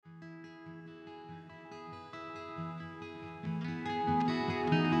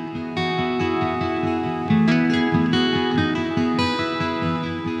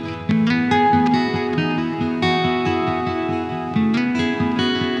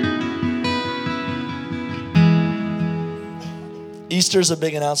Easter's a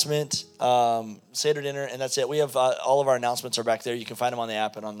big announcement. Seder dinner, and that's it. We have all of our announcements are back there. You can find them on the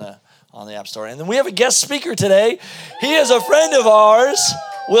app and on the App Store. And then we have a guest speaker today. He is a friend of ours.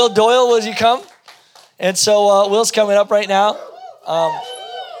 Will Doyle, will you come? And so Will's coming up right now.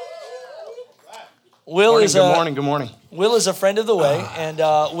 Good morning. Will is a friend of the way, and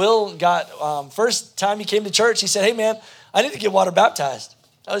Will got, first time he came to church, he said, hey man, I need to get water baptized.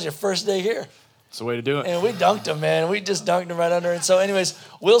 That was your first day here. It's the way to do it. And we dunked him, man. We just dunked him right under. And so anyways,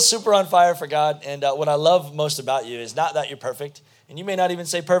 Will's super on fire for God, and what I love most about you is not that you're perfect, and you may not even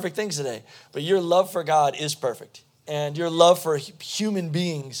say perfect things today, but your love for God is perfect, and your love for human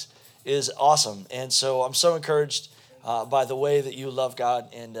beings is awesome. And so I'm so encouraged by the way that you love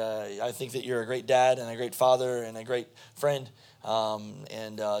God, and I think that you're a great dad and a great father and a great friend,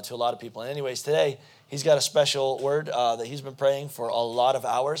 and to a lot of people. And anyways, today he's got a special word that he's been praying for a lot of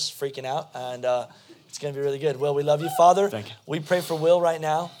hours, freaking out, and it's going to be really good. Will, we love you, Father. Thank you. We pray for Will right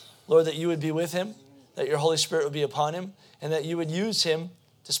now, Lord, that you would be with him, that your Holy Spirit would be upon him, and that you would use him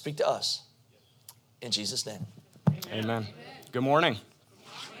to speak to us. In Jesus' name. Amen. Good morning.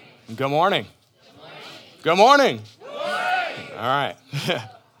 Good morning. Good morning. All right.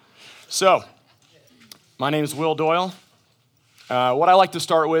 So, my name is Will Doyle. What I like to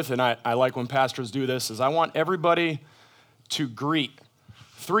start with, and I like when pastors do this, is I want everybody to greet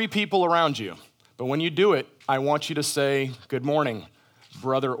 3 people around you. But when you do it, I want you to say, good morning,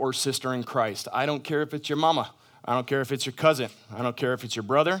 brother or sister in Christ. I don't care if it's your mama. I don't care if it's your cousin. I don't care if it's your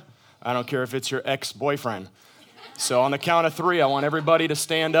brother. I don't care if it's your ex-boyfriend. So on the count of 3, I want everybody to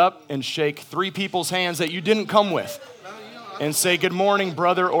stand up and shake 3 people's hands that you didn't come with and say, good morning,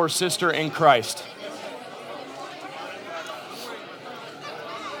 brother or sister in Christ.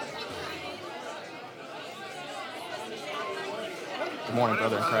 Good morning,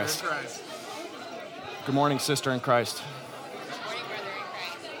 brother in Christ. Good morning, sister in Christ.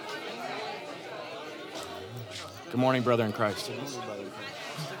 Good morning, brother in Christ.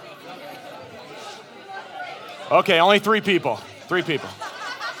 Okay, only 3 people. 3 people.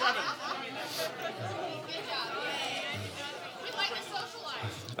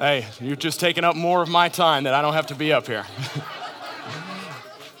 Hey, you've just taken up more of my time that I don't have to be up here.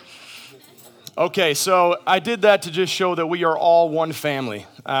 Okay, so I did that to just show that we are all one family.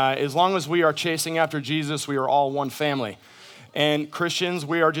 As long as we are chasing after Jesus, we are all one family. And Christians,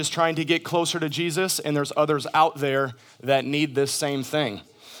 we are just trying to get closer to Jesus, and there's others out there that need this same thing.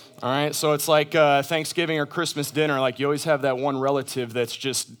 All right, so it's like Thanksgiving or Christmas dinner. Like you always have that one relative that's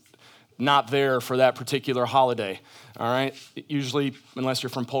just not there for that particular holiday. All right, usually, unless you're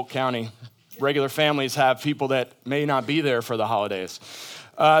from Polk County, regular families have people that may not be there for the holidays.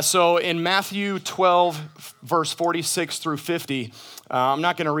 So in Matthew 12, verse 46 through 50, I'm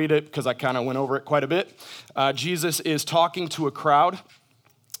not going to read it because I kind of went over it quite a bit. Jesus is talking to a crowd,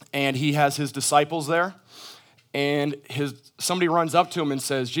 and he has his disciples there. And somebody runs up to him and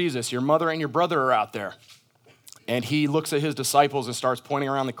says, Jesus, your mother and your brother are out there. And he looks at his disciples and starts pointing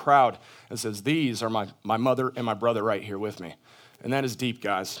around the crowd and says, these are my mother and my brother right here with me. And that is deep,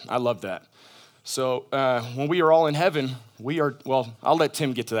 guys. I love that. So when we are all in heaven, I'll let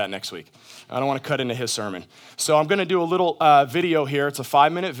Tim get to that next week. I don't want to cut into his sermon. So I'm going to do a little video here. It's a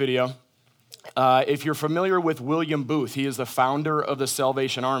 5-minute video. If you're familiar with William Booth, he is the founder of the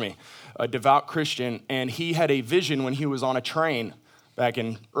Salvation Army, a devout Christian, and he had a vision when he was on a train back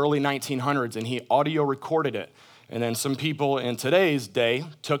in early 1900s, and he audio recorded it. And then some people in today's day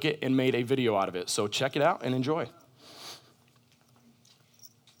took it and made a video out of it. So check it out and enjoy.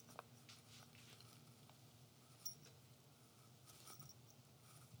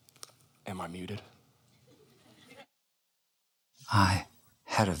 Am I muted? I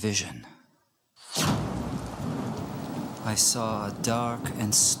had a vision. I saw a dark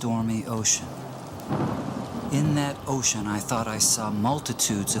and stormy ocean. In that ocean, I thought I saw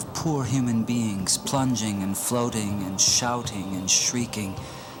multitudes of poor human beings plunging and floating and shouting and shrieking,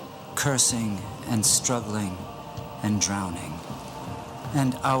 cursing and struggling and drowning.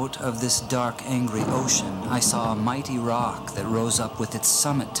 And out of this dark, angry ocean, I saw a mighty rock that rose up with its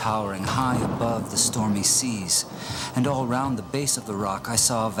summit towering high above the stormy seas. And all round the base of the rock, I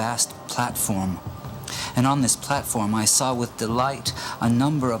saw a vast platform. And on this platform, I saw with delight a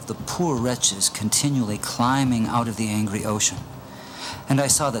number of the poor wretches continually climbing out of the angry ocean. And I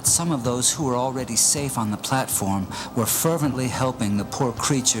saw that some of those who were already safe on the platform were fervently helping the poor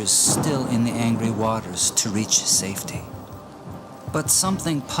creatures still in the angry waters to reach safety. But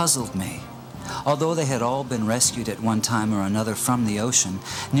something puzzled me. Although they had all been rescued at one time or another from the ocean,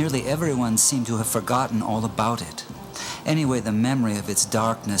 nearly everyone seemed to have forgotten all about it. Anyway, the memory of its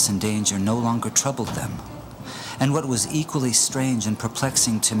darkness and danger no longer troubled them. And what was equally strange and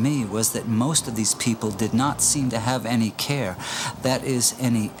perplexing to me was that most of these people did not seem to have any care, that is,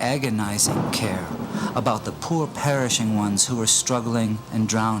 any agonizing care, about the poor perishing ones who were struggling and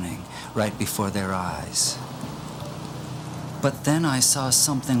drowning right before their eyes. But then I saw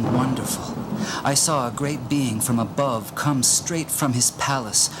something wonderful. I saw a great being from above come straight from his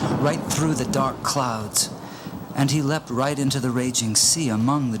palace, right through the dark clouds, and he leapt right into the raging sea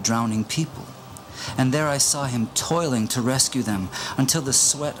among the drowning people. And there I saw him toiling to rescue them until the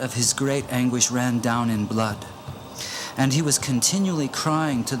sweat of his great anguish ran down in blood. And he was continually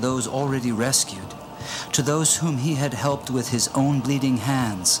crying to those already rescued, to those whom he had helped with his own bleeding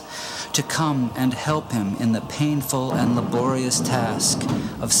hands, to come and help him in the painful and laborious task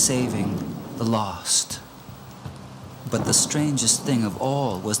of saving the lost. But the strangest thing of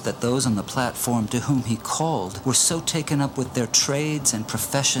all was that those on the platform to whom he called were so taken up with their trades and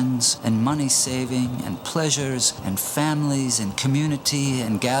professions and money saving and pleasures and families and community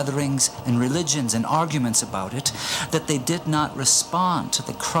and gatherings and religions and arguments about it that they did not respond to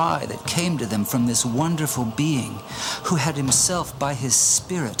the cry that came to them from this wonderful being who had himself by his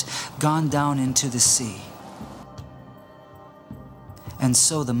Spirit gone down into the sea. And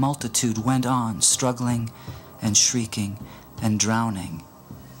so the multitude went on struggling and shrieking and drowning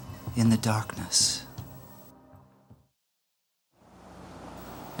in the darkness.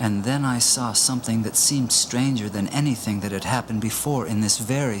 And then I saw something that seemed stranger than anything that had happened before in this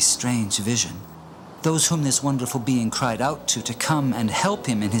very strange vision. Those whom this wonderful being cried out to come and help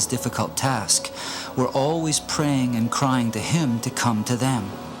him in his difficult task were always praying and crying to him to come to them.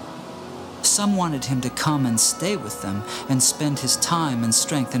 Some wanted him to come and stay with them and spend his time and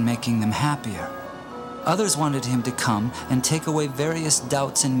strength in making them happier. Others wanted him to come and take away various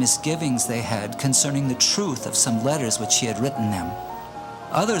doubts and misgivings they had concerning the truth of some letters which he had written them.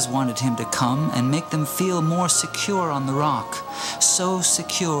 Others wanted him to come and make them feel more secure on the rock, so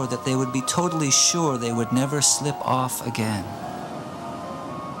secure that they would be totally sure they would never slip off again.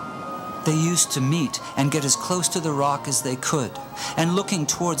 They used to meet and get as close to the rock as they could, and looking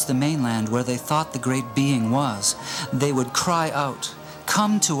towards the mainland where they thought the great being was, they would cry out,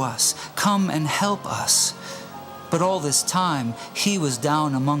 "Come to us, come and help us." But all this time, he was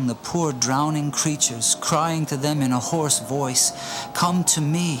down among the poor drowning creatures, crying to them in a hoarse voice, "Come to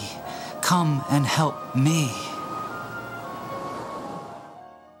me, come and help me."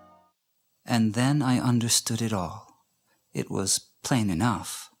 And then I understood it all. It was plain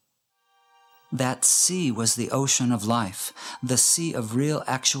enough. That sea was the ocean of life, the sea of real,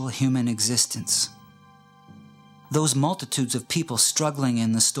 actual human existence. Those multitudes of people struggling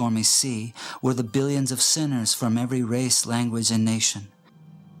in the stormy sea were the billions of sinners from every race, language, and nation.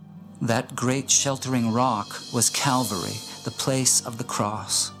 That great sheltering rock was Calvary, the place of the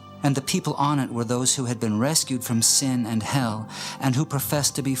cross, and the people on it were those who had been rescued from sin and hell and who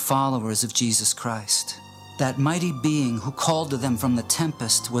professed to be followers of Jesus Christ. That mighty being who called to them from the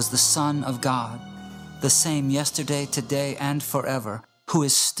tempest was the Son of God, the same yesterday, today, and forever, who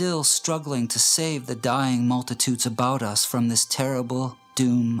is still struggling to save the dying multitudes about us from this terrible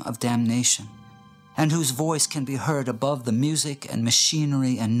doom of damnation, and whose voice can be heard above the music and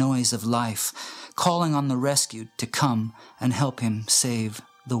machinery and noise of life, calling on the rescued to come and help him save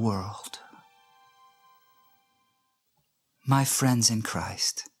the world. My friends in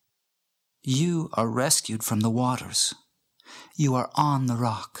Christ, you are rescued from the waters. You are on the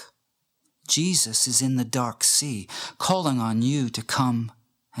rock. Jesus is in the dark sea, calling on you to come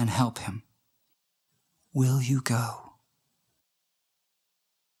and help him. Will you go?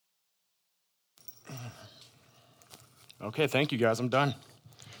 Okay, thank you guys. I'm done.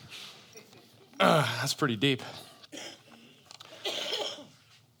 That's pretty deep.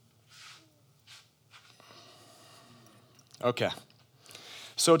 Okay.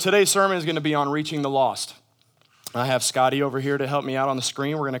 So today's sermon is going to be on reaching the lost. I have Scotty over here to help me out on the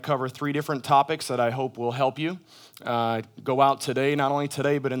screen. We're going to cover 3 different topics that I hope will help you go out today, not only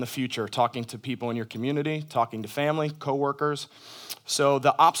today, but in the future, talking to people in your community, talking to family, coworkers. So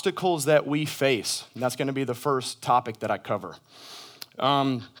the obstacles that we face, and that's going to be the first topic that I cover.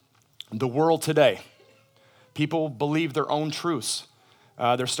 The world today, people believe their own truths.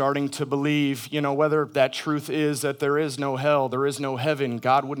 They're starting to believe, whether that truth is that there is no hell, there is no heaven,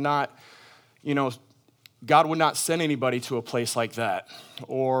 God would not send anybody to a place like that,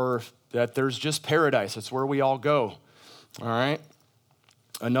 or that there's just paradise. It's where we all go, all right?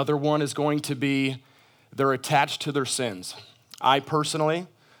 Another one is going to be they're attached to their sins. I personally,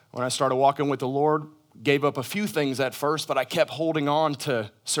 when I started walking with the Lord, gave up a few things at first, but I kept holding on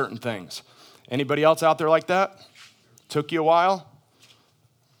to certain things. Anybody else out there like that? Took you a while?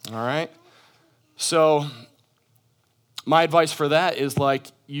 All right. So My advice for that is like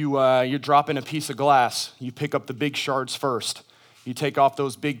you're dropping a piece of glass. You pick up the big shards first. You take off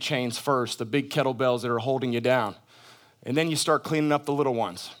those big chains first, the big kettlebells that are holding you down. And then you start cleaning up the little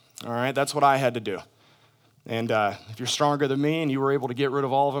ones. All right, that's what I had to do. And if you're stronger than me and you were able to get rid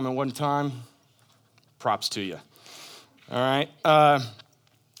of all of them at one time, props to you. All right,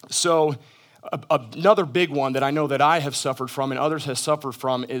 so another big one that I know that I have suffered from and others have suffered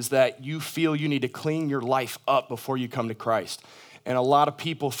from is that you feel you need to clean your life up before you come to Christ. And a lot of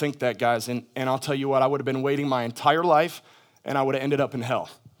people think that, guys, and I'll tell you what, I would have been waiting my entire life and I would have ended up in hell.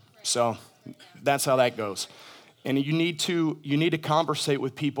 So that's how that goes. And you need to conversate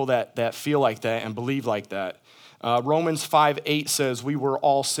with people that feel like that and believe like that. Romans 5:8 says, we were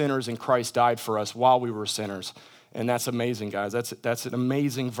all sinners and Christ died for us while we were sinners. And that's amazing, guys. That's an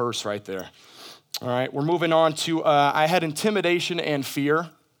amazing verse right there. All right, we're moving on to, I had intimidation and fear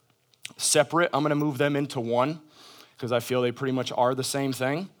separate. I'm going to move them into one because I feel they pretty much are the same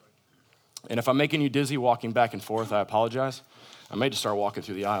thing. And if I'm making you dizzy walking back and forth, I apologize. I may just start walking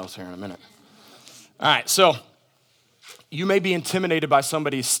through the aisles here in a minute. All right, so you may be intimidated by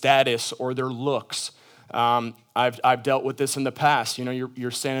somebody's status or their looks. I've dealt with this in the past. You know,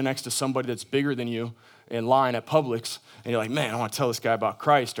 you're standing next to somebody that's bigger than you in line at Publix, and you're like, man, I want to tell this guy about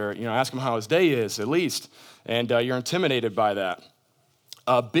Christ, or ask him how his day is at least, and you're intimidated by that.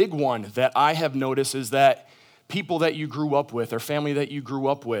 A big one that I have noticed is that people that you grew up with or family that you grew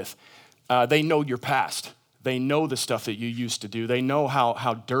up with, they know your past. They know the stuff that you used to do. They know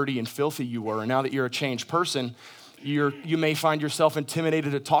how dirty and filthy you were, and now that you're a changed person, you may find yourself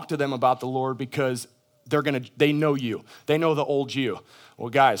intimidated to talk to them about the Lord because they know you. They know the old you. Well,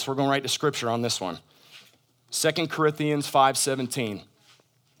 guys, we're going right to scripture on this one. 2 Corinthians 5:17.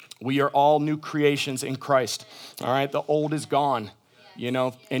 We are all new creations in Christ. All right, the old is gone,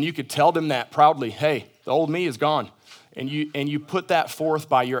 and you could tell them that proudly. Hey, the old me is gone. And you put that forth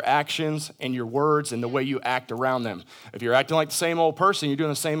by your actions and your words and the way you act around them. If you're acting like the same old person, you're doing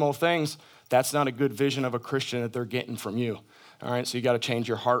the same old things, that's not a good vision of a Christian that they're getting from you. All right, so you got to change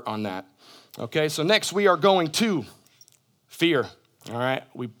your heart on that. Okay, so next we are going to fear. All right,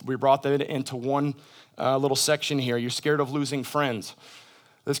 we brought that into one little section here. You're scared of losing friends.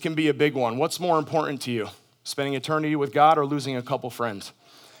 This can be a big one. What's more important to you, spending eternity with God or losing a couple friends?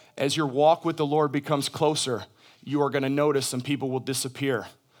 As your walk with the Lord becomes closer, you are going to notice some people will disappear,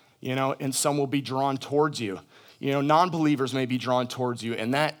 and some will be drawn towards you. Non-believers may be drawn towards you,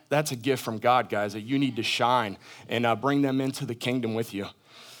 and that's a gift from God, guys, that you need to shine and bring them into the kingdom with you.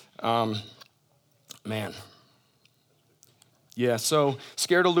 Man. Yeah, so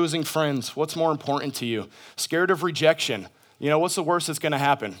scared of losing friends. What's more important to you? Scared of rejection. What's the worst that's going to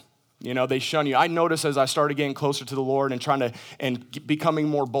happen? They shun you. I noticed as I started getting closer to the Lord and becoming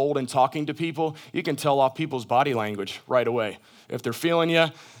more bold and talking to people, you can tell off people's body language right away. If they're feeling you,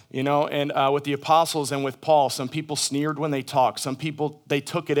 and with the apostles and with Paul, some people sneered when they talked. Some people, they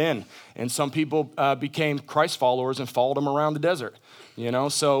took it in. And some people became Christ followers and followed him around the desert.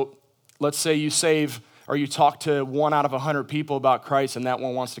 So let's say you save or you talk to 1 out of 100 people about Christ and that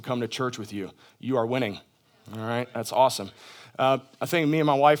one wants to come to church with you. You are winning. All right, that's awesome. I think me and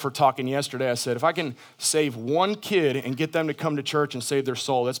my wife were talking yesterday. I said, if I can save one kid and get them to come to church and save their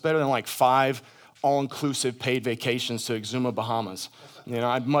soul, that's better than like 5 all-inclusive paid vacations to Exuma, Bahamas.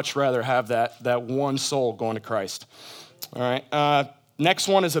 I'd much rather have that one soul going to Christ. All right, next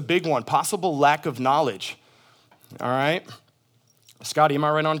one is a big one, possible lack of knowledge. All right, Scotty, am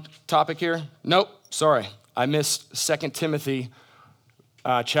I right on topic here? Nope, sorry. I missed 2 Timothy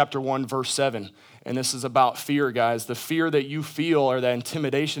chapter 1, verse 7. And this is about fear, guys. The fear that you feel or the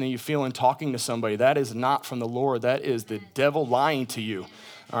intimidation that you feel in talking to somebody, that is not from the Lord. That is the devil lying to you.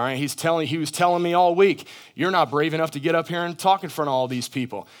 All right, he was telling me all week, you're not brave enough to get up here and talk in front of all these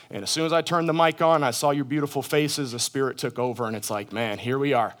people. And as soon as I turned the mic on, I saw your beautiful faces, the Spirit took over, and it's like, man, here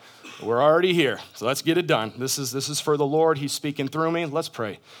we are. We're already here, so let's get it done. This is for the Lord. He's speaking through me. Let's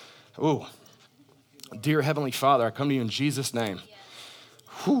pray. Ooh, dear Heavenly Father, I come to you in Jesus' name.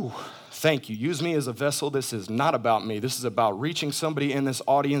 Whew. Thank you. Use me as a vessel. This is not about me. This is about reaching somebody in this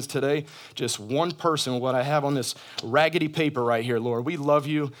audience today. Just one person, what I have on this raggedy paper right here, Lord. We love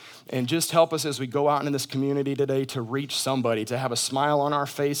you, and just help us as we go out into this community today to reach somebody, to have a smile on our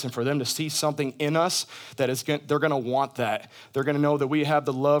face, and for them to see something in us that they're going to want that. They're going to know that we have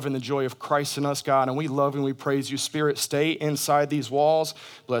the love and the joy of Christ in us, God, and we love and we praise you. Spirit, stay inside these walls.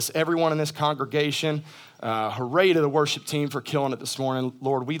 Bless everyone in this congregation. Hooray to the worship team for killing it this morning.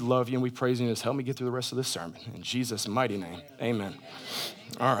 Lord, we love you and we praise you. Just help me get through the rest of this sermon. In Jesus' mighty name, amen.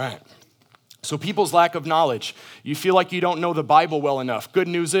 All right. So people's lack of knowledge. You feel like you don't know the Bible well enough. Good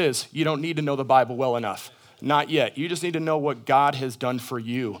news is you don't need to know the Bible well enough. Not yet. You just need to know what God has done for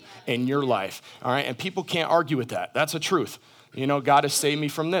you in your life, all right? And people can't argue with that. That's a truth. You know, God has saved me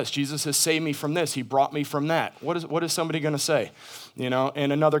from this. Jesus has saved me from this. He brought me from that. What is somebody going to say? You know,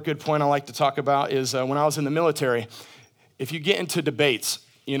 and another good point I like to talk about is when I was in the military, if you get into debates,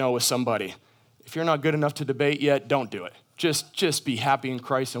 you know, with somebody, if you're not good enough to debate yet, don't do it. Just be happy in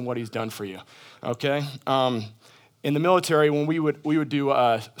Christ and what he's done for you, okay? In the military, when we would do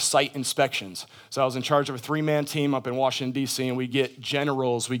site inspections. So I was in charge of a 3-man team up in Washington, D.C., and we get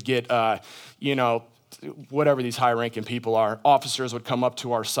generals, we get, whatever these high-ranking people are, officers would come up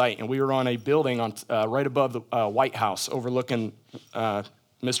to our site, and we were on a building on right above the White House overlooking Mr.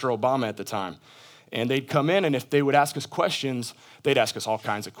 Obama at the time. And they'd come in, and if they would ask us questions, they'd ask us all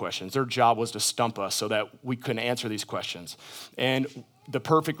kinds of questions. Their job was to stump us so that we couldn't answer these questions. And the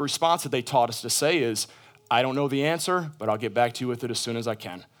perfect response that they taught us to say is, I don't know the answer, but I'll get back to you with it as soon as I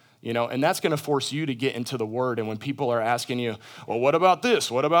can. You know, and that's going to force you to get into the Word. And when people are asking you, well, what about this?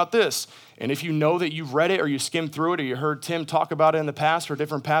 What about this? And if you know that you've read it or you skimmed through it or you heard Tim talk about it in the past or a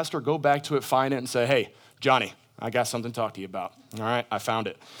different pastor, go back to it, find it, and say, hey, Johnny, I got something to talk to you about. All right, I found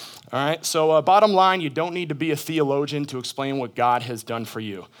it. All right, so bottom line, you don't need to be a theologian to explain what God has done for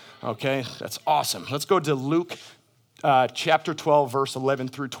you. Okay, that's awesome. Let's go to Luke chapter 12, verse 11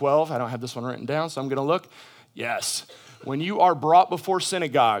 through 12. I don't have this one written down, so I'm going to look. Yes. When you are brought before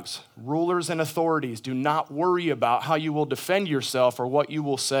synagogues, rulers and authorities, do not worry about how you will defend yourself or what you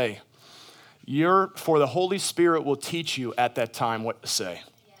will say. For the Holy Spirit will teach you at that time what to say.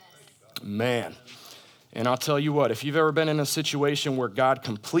 Yes. Man. And I'll tell you what, if you've ever been in a situation where God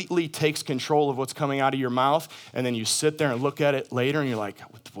completely takes control of what's coming out of your mouth, and then you sit there and look at it later and you're like,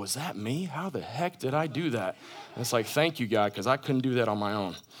 was that me? How the heck did I do that? And it's like, thank you, God, because I couldn't do that on my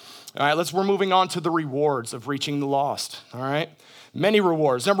own. All right, we're moving on to the rewards of reaching the lost, all right? Many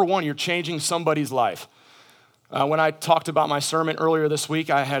rewards. Number one, you're changing somebody's life. When I talked about my sermon earlier this week,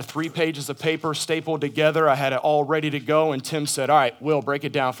 I had 3 pages of paper stapled together. I had it all ready to go, and Tim said, all right, Will, break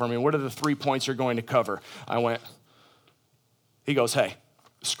it down for me. What are the 3 points you're going to cover? I went, he goes, hey,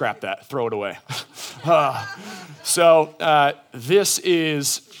 scrap that, throw it away. This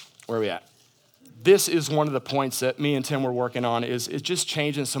is, where are we at? This is one of the points that me and Tim were working on is just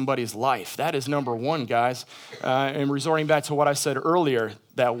changing somebody's life. That is number one, guys. And resorting back to what I said earlier,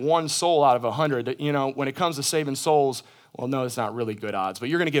 that 1 soul out of 100, you know, when it comes to saving souls, well, no, it's not really good odds, but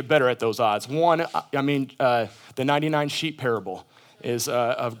you're going to get better at those odds. The 99 sheep parable is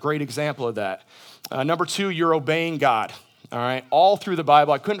a great example of that. Number 2, you're obeying God. All right, all through the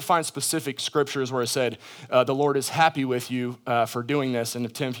Bible, I couldn't find specific scriptures where it said, the Lord is happy with you for doing this.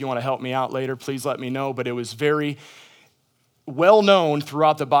 And Tim, if you want to help me out later, please let me know. But it was very well known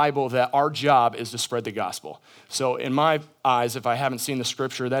throughout the Bible that our job is to spread the gospel. So in my eyes, if I haven't seen the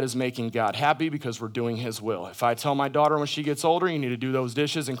scripture, that is making God happy because we're doing his will. If I tell my daughter when she gets older, you need to do those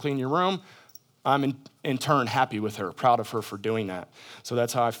dishes and clean your room, I'm in turn happy with her, proud of her for doing that. So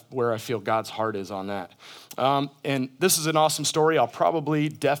that's where I feel God's heart is on that. And this is an awesome story. I'll probably,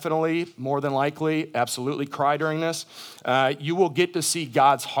 definitely, more than likely, absolutely cry during this. You will get to see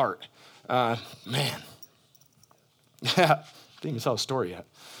God's heart. Man. Didn't even tell a story yet.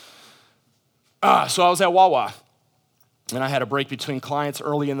 So I was at Wawa. And I had a break between clients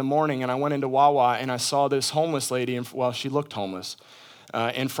early in the morning, and I went into Wawa, and I saw this homeless lady, she looked homeless,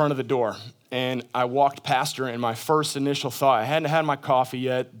 in front of the door. And I walked past her, and my first initial thought, I hadn't had my coffee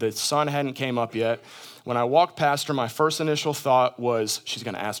yet, the sun hadn't came up yet. When I walked past her, my first initial thought was, she's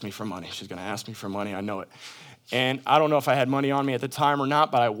going to ask me for money. She's going to ask me for money, I know it. And I don't know if I had money on me at the time or not,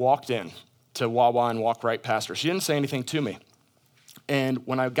 but I walked in to Wawa and walked right past her. She didn't say anything to me. And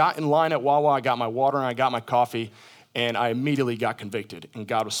when I got in line at Wawa, I got my water and I got my coffee, and I immediately got convicted, and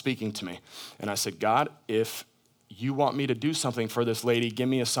God was speaking to me. And I said, God, if you want me to do something for this lady, give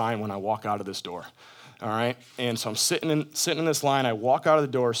me a sign when I walk out of this door. All right? And so I'm sitting in this line. I walk out of the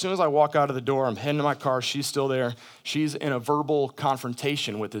door. As soon as I walk out of the door, I'm heading to my car. She's still there. She's in a verbal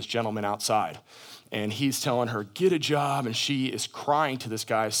confrontation with this gentleman outside. And he's telling her, get a job. And she is crying to this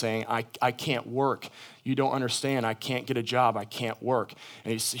guy saying, I can't work. You don't understand. I can't get a job. I can't work.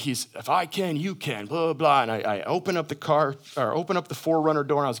 And he's if I can, you can, blah, blah. And I open up the 4Runner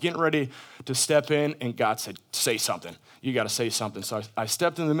door, and I was getting ready to step in, and God said, say something. You got to say something. So I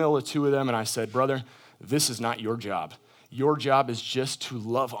stepped in the middle of 2 of them, and I said, brother, this is not your job. Your job is just to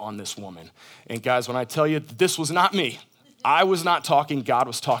love on this woman. And guys, when I tell you, this was not me. I was not talking. God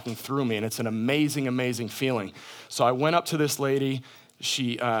was talking through me, and it's an amazing, amazing feeling. So I went up to this lady.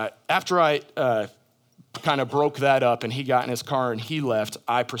 She, after I kind of broke that up, and he got in his car and he left.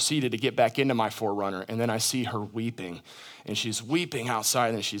 I proceeded to get back into my 4Runner, and then I see her weeping, and she's weeping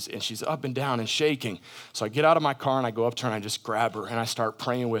outside, and she's up and down and shaking. So I get out of my car and I go up to her and I just grab her and I start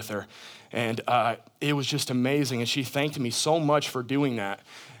praying with her, and it was just amazing. And she thanked me so much for doing that.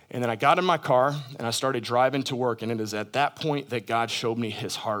 And then I got in my car and I started driving to work, and it is at that point that God showed me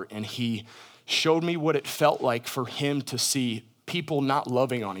his heart, and he showed me what it felt like for him to see people not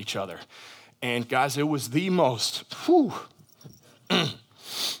loving on each other. And guys, it was the most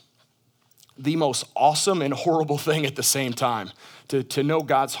awesome and horrible thing at the same time, to know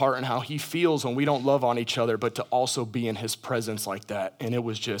God's heart and how he feels when we don't love on each other, but to also be in his presence like that. And it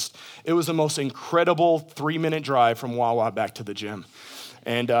was the most incredible 3-minute drive from Wawa back to the gym.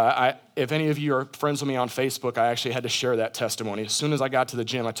 And if any of you are friends with me on Facebook, I actually had to share that testimony. As soon as I got to the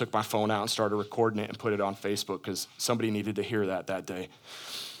gym, I took my phone out and started recording it and put it on Facebook because somebody needed to hear that day.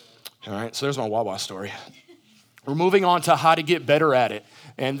 All right, so there's my Wawa story. We're moving on to how to get better at it.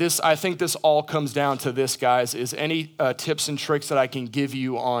 And I think this all comes down to this, guys, is any tips and tricks that I can give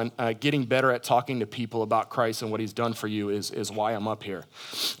you on getting better at talking to people about Christ and what he's done for you is why I'm up here.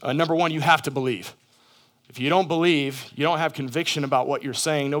 Number one, you have to believe. If you don't believe, you don't have conviction about what you're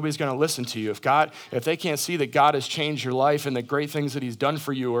saying, nobody's going to listen to you. If they can't see that God has changed your life and the great things that he's done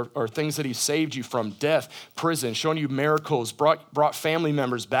for you, or things that he saved you from death, prison, shown you miracles, brought family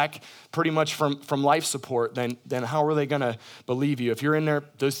members back pretty much from life support, then how are they going to believe you? If you're in there,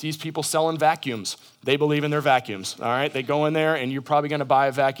 these people selling vacuums, they believe in their vacuums, all right? They go in there and you're probably going to buy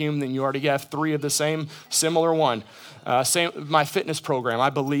a vacuum, then you already have 3 of the same similar one. Same my fitness program. I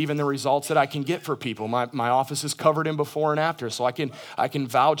believe in the results that I can get for people. My office is covered in before and after, so I can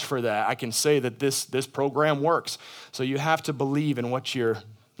vouch for that. I can say that this program works. So you have to believe in what you're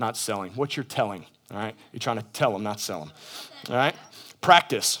not selling, what you're telling. All right, you're trying to tell them, not sell them. All right,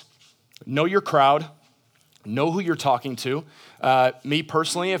 practice. Know your crowd. Know who you're talking to. Me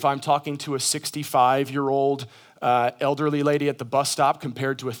personally, if I'm talking to a 65-year-old elderly lady at the bus stop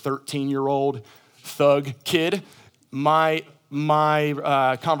compared to a 13-year-old thug kid, my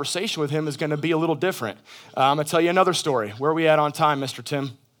conversation with him is going to be a little different. I'm going to tell you another story. Where are we at on time, Mr.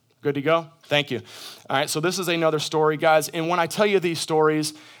 Tim? Good to go? Thank you. All right, so this is another story, guys. And when I tell you these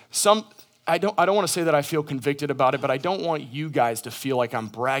stories, I don't want to say that I feel convicted about it, but I don't want you guys to feel like I'm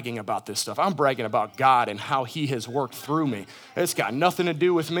bragging about this stuff. I'm bragging about God and how he has worked through me. It's got nothing to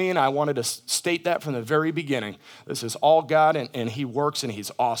do with me, and I wanted to state that from the very beginning. This is all God, and he works, and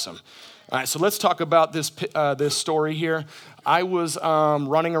he's awesome. All right, so let's talk about this story here. I was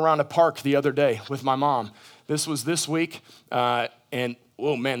running around a park the other day with my mom. This was this week, and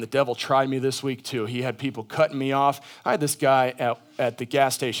oh man, the devil tried me this week too. He had people cutting me off. I had this guy at the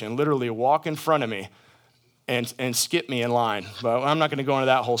gas station literally walk in front of me and skip me in line. But I'm not going to go into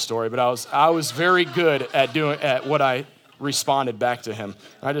that whole story, but I was very good at what I responded back to him.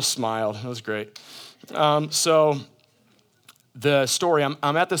 I just smiled. It was great. So the story,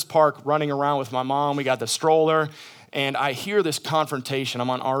 I'm at this park running around with my mom. We got the stroller, and I hear this confrontation. I'm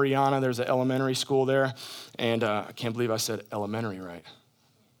on Ariana. There's an elementary school there, and I can't believe I said elementary right.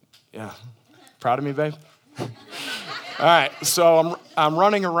 Yeah. Proud of me, babe? All right, so I'm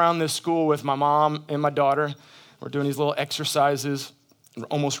running around this school with my mom and my daughter. We're doing these little exercises,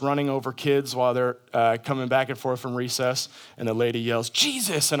 almost running over kids while they're coming back and forth from recess, and the lady yells,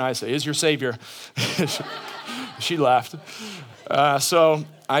 "Jesus!" And I say, "Is your Savior." She laughed. So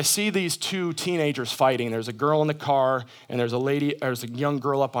I see these 2 teenagers fighting. There's a girl in the car, and there's a young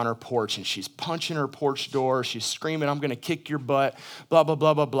girl up on her porch, and she's punching her porch door. She's screaming, "I'm going to kick your butt," blah, blah,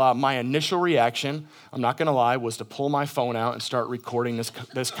 blah, blah, blah. My initial reaction, I'm not going to lie, was to pull my phone out and start recording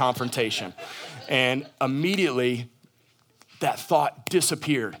this confrontation. And immediately, that thought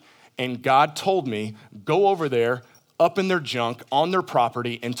disappeared. And God told me, go over there, up in their junk, on their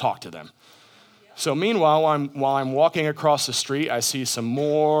property, and talk to them. So meanwhile, while I'm walking across the street, I see some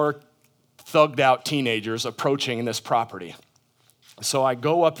more thugged out teenagers approaching this property. So I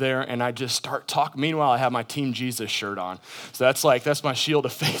go up there and I just start talking. Meanwhile, I have my Team Jesus shirt on. So that's my shield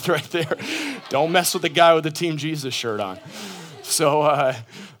of faith right there. Don't mess with the guy with the Team Jesus shirt on. So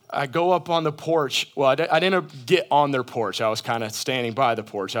I go up on the porch. Well, I didn't get on their porch. I was kind of standing by the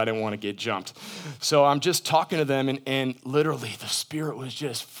porch. I didn't want to get jumped. So I'm just talking to them, and literally the Spirit was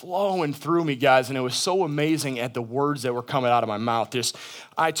just flowing through me, guys, and it was so amazing at the words that were coming out of my mouth.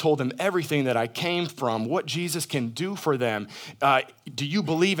 I told them everything that I came from, what Jesus can do for them. Do you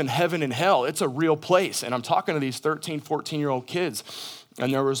believe in heaven and hell? It's a real place. And I'm talking to these 13, 14-year-old kids.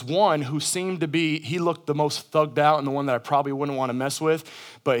 And there was one who seemed to be, he looked the most thugged out and the one that I probably wouldn't want to mess with,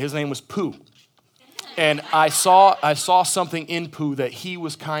 but his name was Pooh. And I saw something in Pooh that he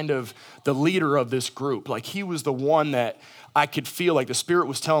was kind of the leader of this group. Like he was the one that I could feel like the Spirit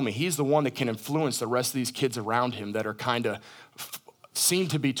was telling me he's the one that can influence the rest of these kids around him that are kind of seem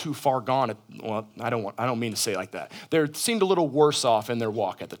to be too far gone. Well, I don't mean to say it like that. They seemed a little worse off in their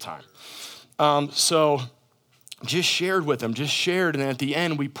walk at the time. So just shared with them, and then at the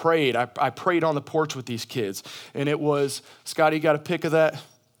end we prayed. I prayed on the porch with these kids, and it was, Scotty, you got a pic of that?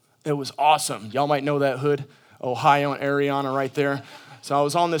 It was awesome. Y'all might know that hood, Ohio and Ariana right there. So I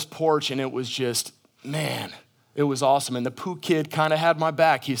was on this porch, and it was just, man, it was awesome. And the Pooh kid kind of had my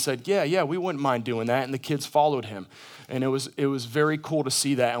back. He said, yeah, we wouldn't mind doing that. And the kids followed him. And it was very cool to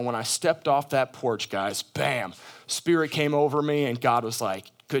see that. And when I stepped off that porch, guys, bam, Spirit came over me, and God was like,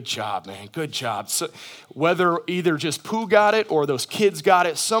 good job, man, good job. So whether either just Pooh got it or those kids got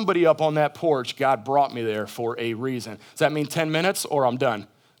it, somebody up on that porch, God brought me there for a reason. Does that mean 10 minutes or I'm done?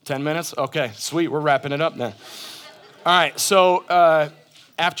 10 minutes? Okay, sweet, we're wrapping it up then. All right, so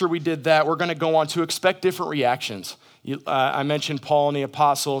after we did that, we're gonna go on to expect different reactions. I mentioned Paul and the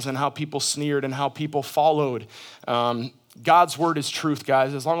apostles and how people sneered and how people followed. God's word is truth,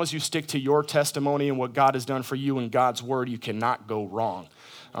 guys. As long as you stick to your testimony and what God has done for you in God's word, you cannot go wrong.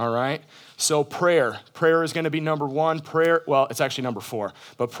 All right? So prayer is going to be number one. It's actually number 4,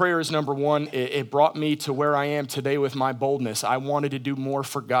 but prayer is number 1. It brought me to where I am today with my boldness. I wanted to do more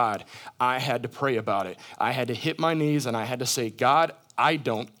for God. I had to pray about it. I had to hit my knees and I had to say, God, I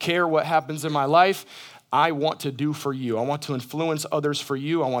don't care what happens in my life. I want to do for you. I want to influence others for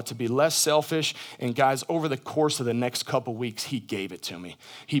you. I want to be less selfish. And guys, over the course of the next couple weeks, he gave it to me.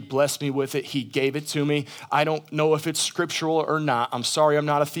 He blessed me with it. He gave it to me. I don't know if it's scriptural or not. I'm sorry, I'm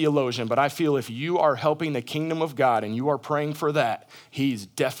not a theologian, but I feel if you are helping the kingdom of God and you are praying for that, he's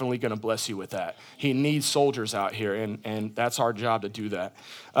definitely going to bless you with that. He needs soldiers out here, and that's our job to do that.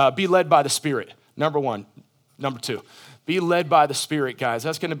 Be led by the Spirit, number 1. Number 2. Be led by the Spirit, guys.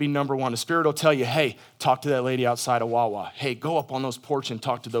 That's going to be number 1. The Spirit will tell you, hey, talk to that lady outside of Wawa. Hey, go up on those porch and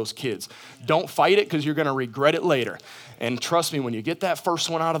talk to those kids. Don't fight it because you're going to regret it later. And trust me, when you get that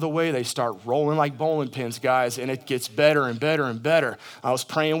first one out of the way, they start rolling like bowling pins, guys, and it gets better and better and better. I was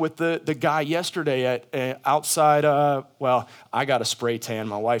praying with the guy yesterday outside. I got a spray tan.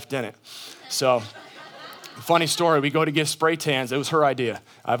 My wife didn't. So funny story. We go to get spray tans. It was her idea.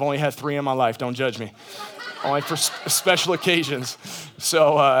 I've only had 3 in my life. Don't judge me. Only for special occasions.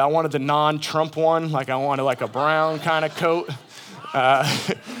 So I wanted the non-Trump one, I wanted a brown kind of coat.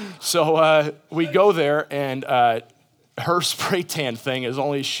 So we go there, and her spray tan thing is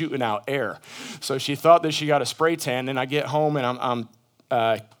only shooting out air. So she thought that she got a spray tan, and I get home, and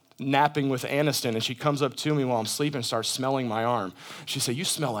I'm napping with Aniston, and she comes up to me while I'm sleeping and starts smelling my arm. She said, "You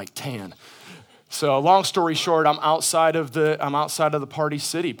smell like tan." So long story short, I'm outside of the Party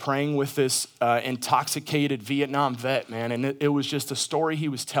City praying with this intoxicated Vietnam vet, man. And it was just a story he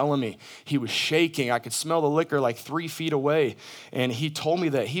was telling me. He was shaking. I could smell the liquor 3 feet away. And he told me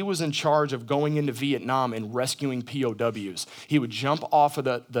that he was in charge of going into Vietnam and rescuing POWs. He would jump off of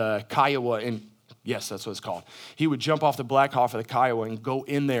the Kiowa and yes, that's what it's called. He would jump off the Black Hawk of the Kiowa and go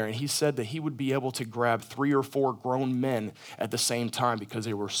in there, and he said that he would be able to grab 3 or 4 grown men at the same time because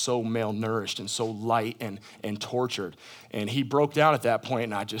they were so malnourished and so light and tortured. And he broke down at that point,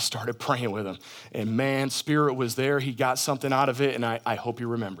 and I just started praying with him. And man, Spirit was there. He got something out of it, and I hope he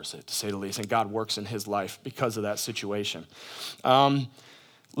remembers it, to say the least. And God works in his life because of that situation.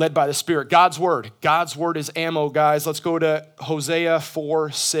 Led by the Spirit. God's word. God's word is ammo, guys. Let's go to Hosea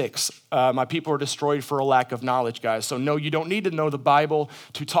 4:6. My people are destroyed for a lack of knowledge, guys. So no, you don't need to know the Bible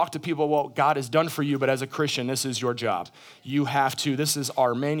to talk to people about what God has done for you, but as a Christian, this is your job. You have to. This is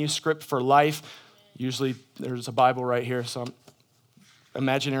our manuscript for life. Usually there's a Bible right here, so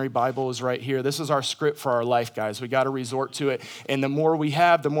imaginary Bible is right here. This is our script for our life, guys. We got to resort to it. And the more we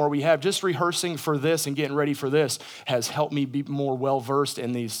have. Just rehearsing for this and getting ready for this has helped me be more well-versed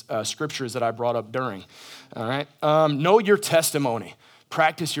in these scriptures that I brought up during. All right. Know your testimony.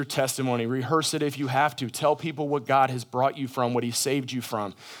 Practice your testimony. Rehearse it if you have to. Tell people what God has brought you from, what he saved you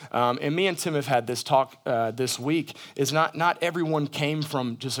from. And me and Tim have had this talk this week, is not everyone came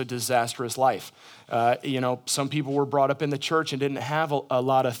from just a disastrous life. Some people were brought up in the church and didn't have a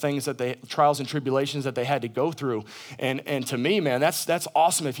lot of things trials and tribulations that they had to go through. And to me, man, that's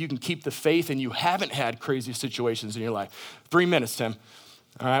awesome if you can keep the faith and you haven't had crazy situations in your life. 3 minutes, Tim.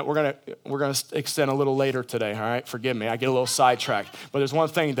 All right, we're gonna extend a little later today. All right, forgive me, I get a little sidetracked. But there's one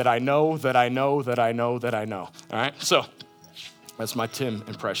thing that I know. All right, so that's my Tim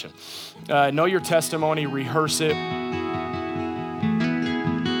impression. Know your testimony, rehearse it.